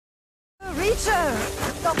Reacher!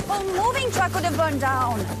 The whole moving truck would have burned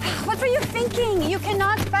down. What were you thinking? You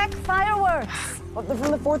cannot pack fireworks. But they're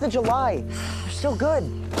from the 4th of July. They're still good.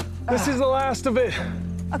 This is the last of it.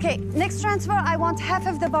 Okay, next transfer, I want half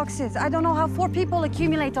of the boxes. I don't know how 4 people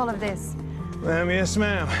accumulate all of this. Yes,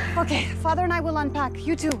 ma'am. Okay, Father and I will unpack.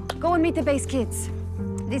 You two, go and meet the base kids.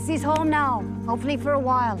 This is home now, hopefully for a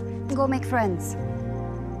while. Go make friends.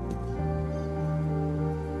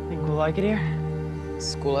 Think we'll like it here?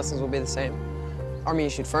 School lessons will be the same.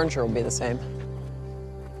 Army-issued furniture will be the same.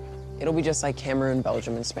 It'll be just like Cameroon,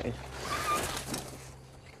 Belgium, and Spain.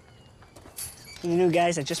 You new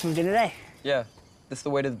guys that just moved in today? Yeah. This the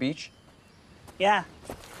way to the beach? Yeah.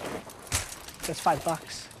 That's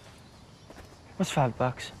 $5. What's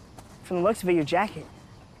 $5? From the looks of it, your jacket.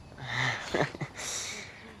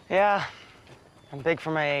 Yeah, I'm big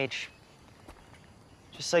for my age.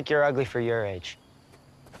 Just like you're ugly for your age.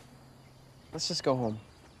 Let's just go home.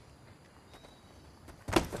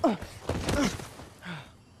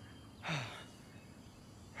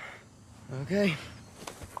 Okay.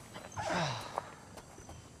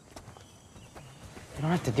 You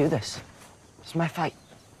don't have to do this. This is my fight.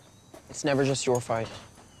 It's never just your fight.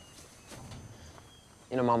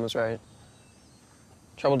 You know, Mom was right.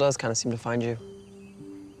 Trouble does kind of seem to find you.